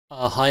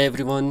Hi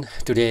everyone,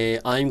 today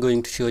I'm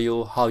going to show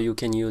you how you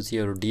can use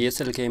your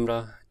DSL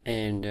camera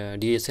and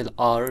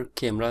DSLr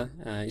camera,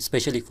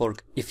 especially for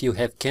if you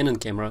have Canon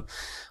camera,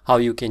 how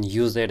you can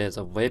use that as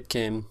a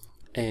webcam,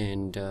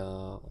 and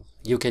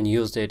you can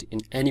use that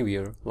in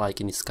anywhere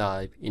like in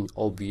Skype, in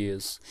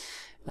OBS,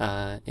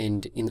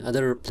 and in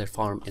other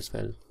platform as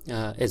well.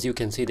 As you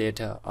can see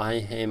that I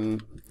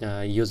am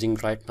using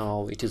right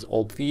now, it is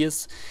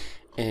OBS,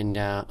 and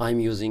I'm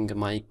using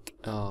my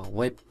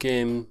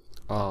webcam,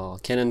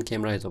 Canon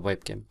camera as a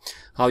webcam.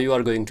 How you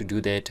are going to do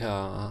that?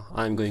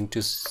 I'm going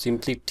to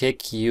simply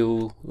take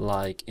you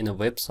like in a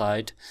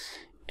website,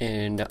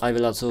 and I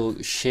will also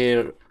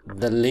share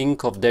the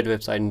link of that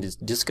website in this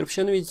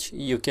description, which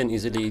you can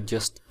easily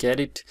just get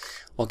it.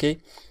 Okay,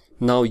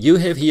 now you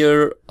have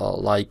here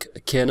like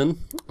Canon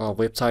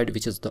website,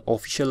 which is the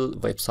official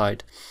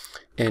website,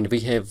 and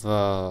we have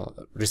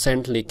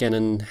recently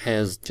Canon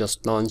has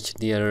just launched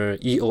their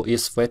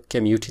EOS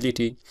webcam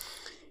utility.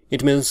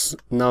 It means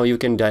now you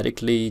can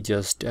directly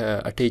just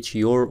attach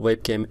your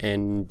webcam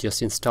and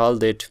just install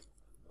that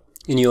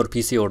in your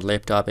PC or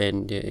laptop,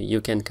 and you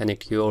can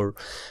connect your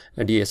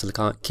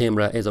DSLR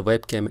camera as a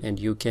webcam, and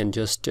you can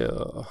just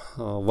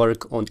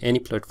work on any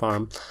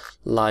platform.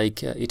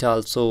 Like it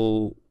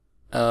also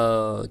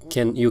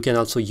you can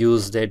also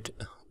use that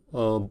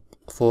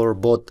for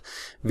both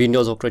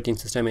Windows operating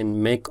system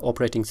and Mac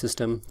operating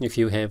system. If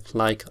you have,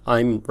 like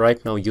I'm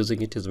right now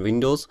using it as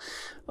Windows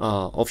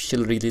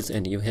official release,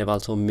 and you have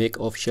also Mac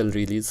official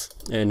release.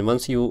 And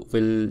once you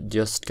will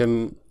just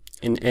come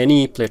in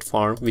any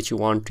platform which you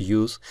want to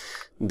use,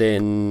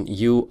 then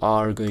you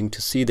are going to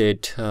see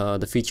that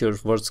the feature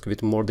works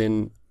with more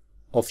than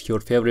of your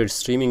favorite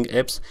streaming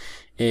apps,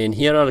 and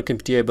here are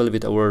compatible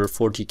with our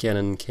 4G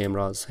Canon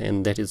cameras,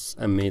 and that is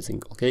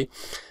amazing. Okay,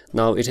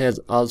 now it has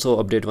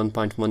also update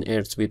 1.1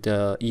 Hz with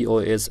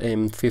EOS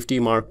M50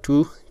 Mark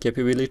II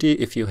capability.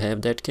 If you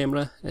have that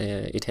camera,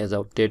 it has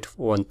update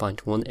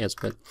 1.1 as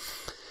well.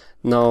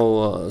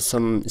 Now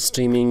some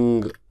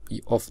streaming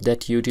of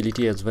that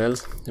utility as well,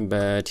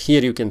 but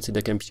here you can see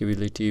the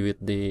compatibility with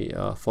the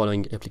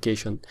following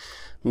application.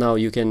 Now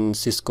you can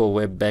Cisco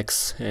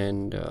WebEx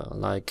and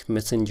like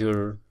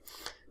Messenger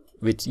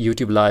with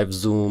YouTube Live,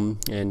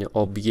 Zoom, and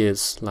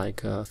OBS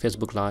like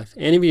Facebook Live,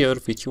 anywhere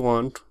which you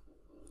want.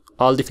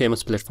 All the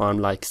famous platform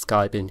like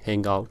Skype and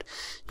Hangout,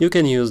 you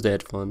can use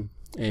that one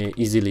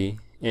easily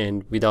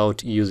and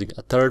without using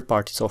a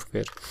third-party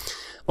software.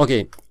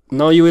 Okay,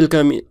 now you will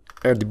come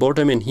at the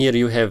bottom, and here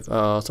you have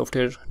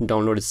software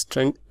download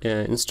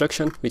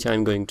instruction, which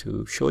I'm going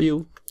to show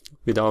you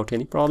without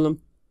any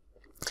problem.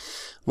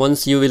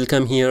 Once you will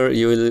come here,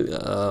 you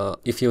will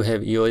if you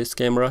have EOS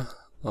camera,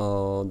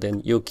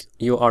 then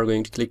you are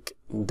going to click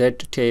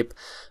that tab.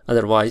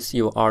 Otherwise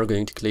you are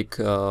going to click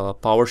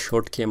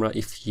PowerShot camera.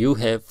 If you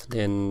have,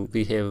 then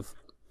we have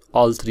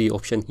all three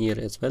options here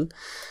as well,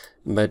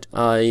 but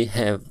I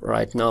have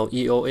right now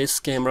EOS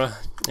camera,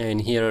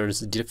 and here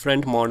is a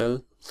different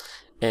model.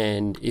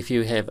 And if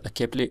you have a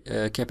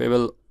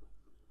capable,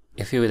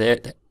 if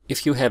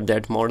you have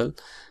that model,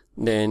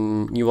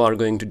 then you are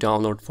going to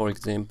download, for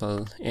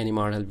example, any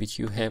model which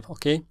you have.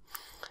 Okay,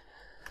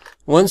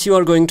 once you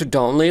are going to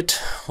download,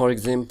 for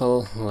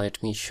example,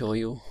 let me show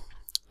you.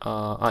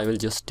 I will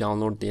just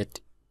download that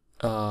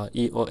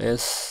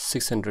EOS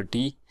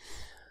 600D.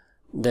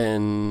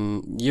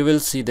 Then you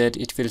will see that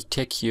it will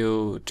take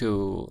you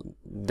to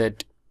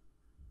that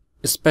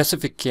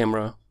specific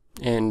camera,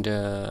 and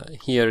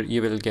here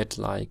you will get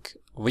like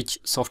which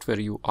software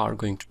you are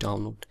going to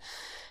download.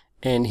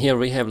 And here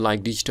we have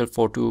like digital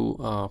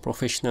photo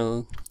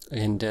professional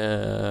and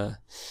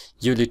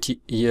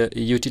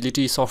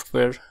utility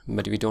software,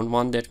 but we don't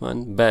want that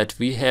one. But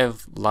we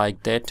have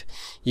like that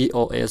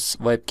EOS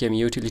webcam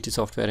utility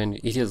software, and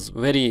it is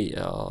very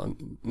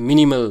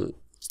minimal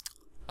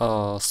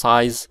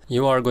size.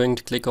 You are going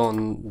to click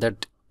on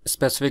that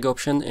specific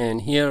option,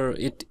 and here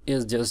it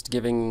is just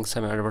giving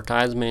some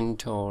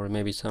advertisement or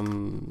maybe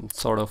some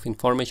sort of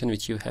information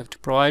which you have to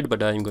provide,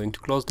 but I'm going to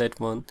close that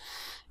one.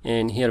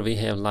 And here we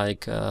have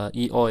like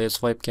EOS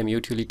webcam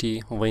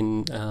utility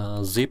when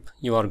zip.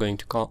 You are going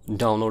to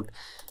download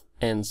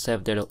and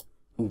save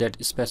that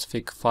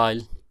specific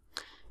file,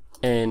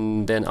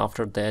 and then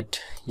after that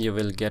you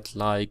will get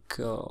like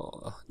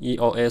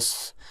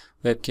EOS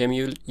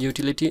webcam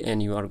utility,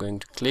 and you are going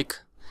to click,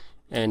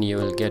 and you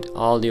will get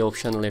all the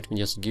options. Let me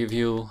just give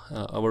you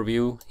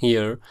overview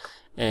here,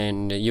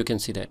 and you can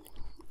see that.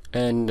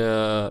 And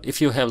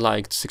if you have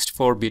like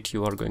 64-bit,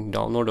 you are going to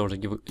download,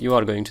 or you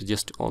are going to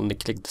just only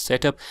click the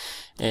setup,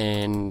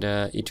 and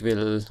it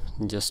will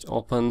just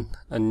open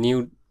a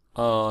new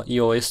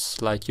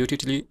EOS like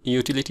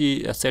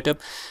utility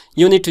setup.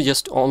 You need to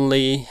just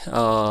only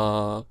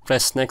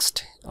press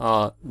next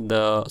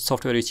the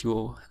software which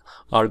you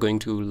are going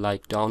to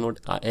like download.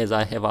 As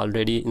I have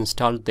already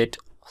installed that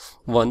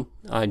one,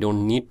 I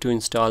don't need to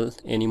install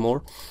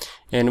anymore.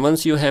 And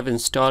once you have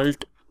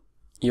installed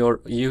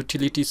your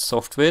utility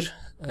software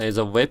as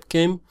a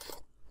webcam,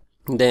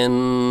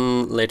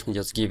 then let me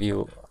just give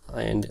you,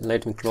 and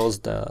let me close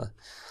the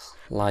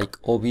like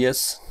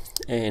OBS,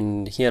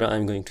 and here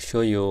I'm going to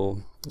show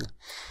you.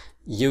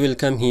 You will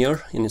come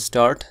here in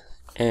start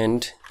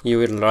and you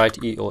will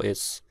write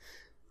EOS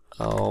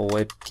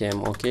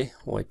webcam. Okay,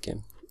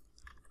 webcam.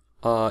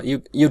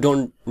 You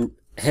don't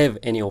have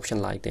any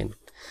option like that.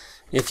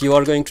 If you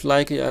are going to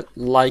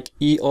like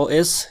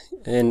EOS,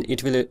 and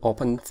it will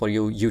open for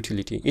you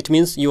utility. It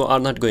means you will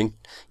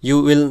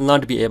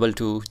not be able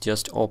to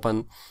just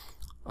open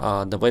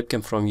the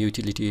webcam from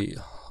utility,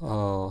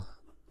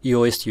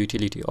 EOS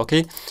utility.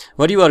 Okay,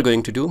 what you are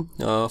going to do,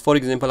 for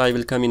example, I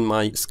will come in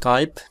my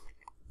Skype.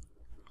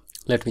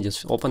 Let me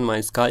just open my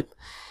Skype,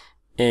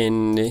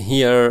 and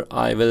here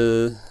I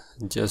will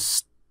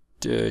just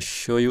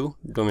show you,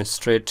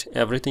 demonstrate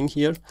everything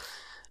here,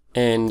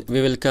 and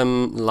we will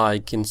come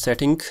like in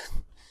setting,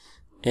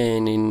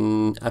 and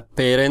in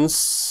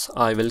appearance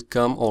I will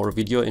come, or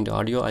video and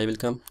audio I will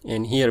come,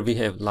 and here we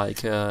have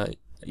like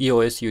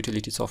EOS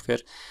utility software,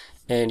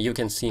 and you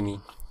can see me.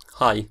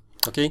 Hi.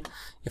 Okay,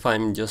 if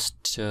I'm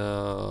just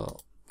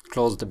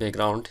close the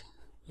background,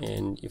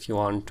 and if you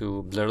want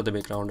to blur the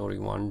background, or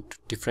you want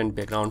different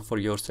background for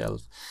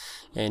yourself,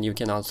 and you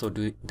can also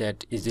do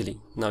that easily.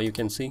 Now you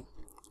can see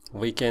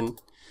we can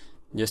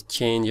just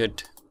change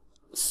it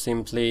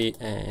simply,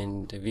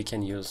 and we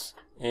can use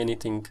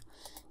anything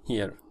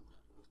here.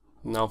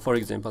 Now for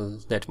example,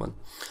 that one,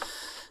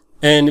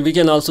 and we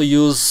can also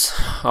use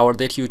our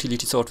that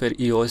utility software,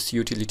 EOS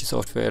utility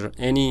software,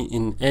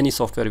 in any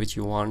software which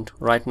you want.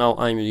 Right now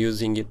I'm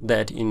using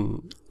that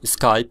in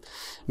Skype,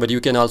 but you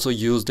can also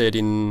use that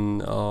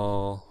in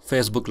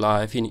Facebook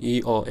Live, in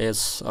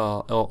EOS,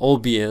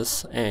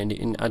 OBS, and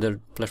in other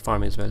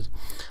platform as well.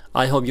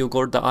 I hope you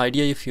got the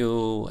idea. If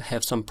you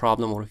have some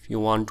problem, or if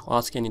you want to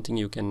ask anything,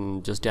 you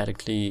can just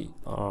directly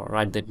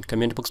write that in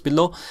comment box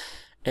below.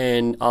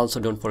 And also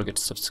don't forget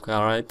to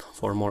subscribe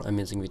for more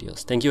amazing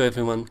videos. Thank you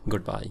everyone.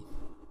 Goodbye.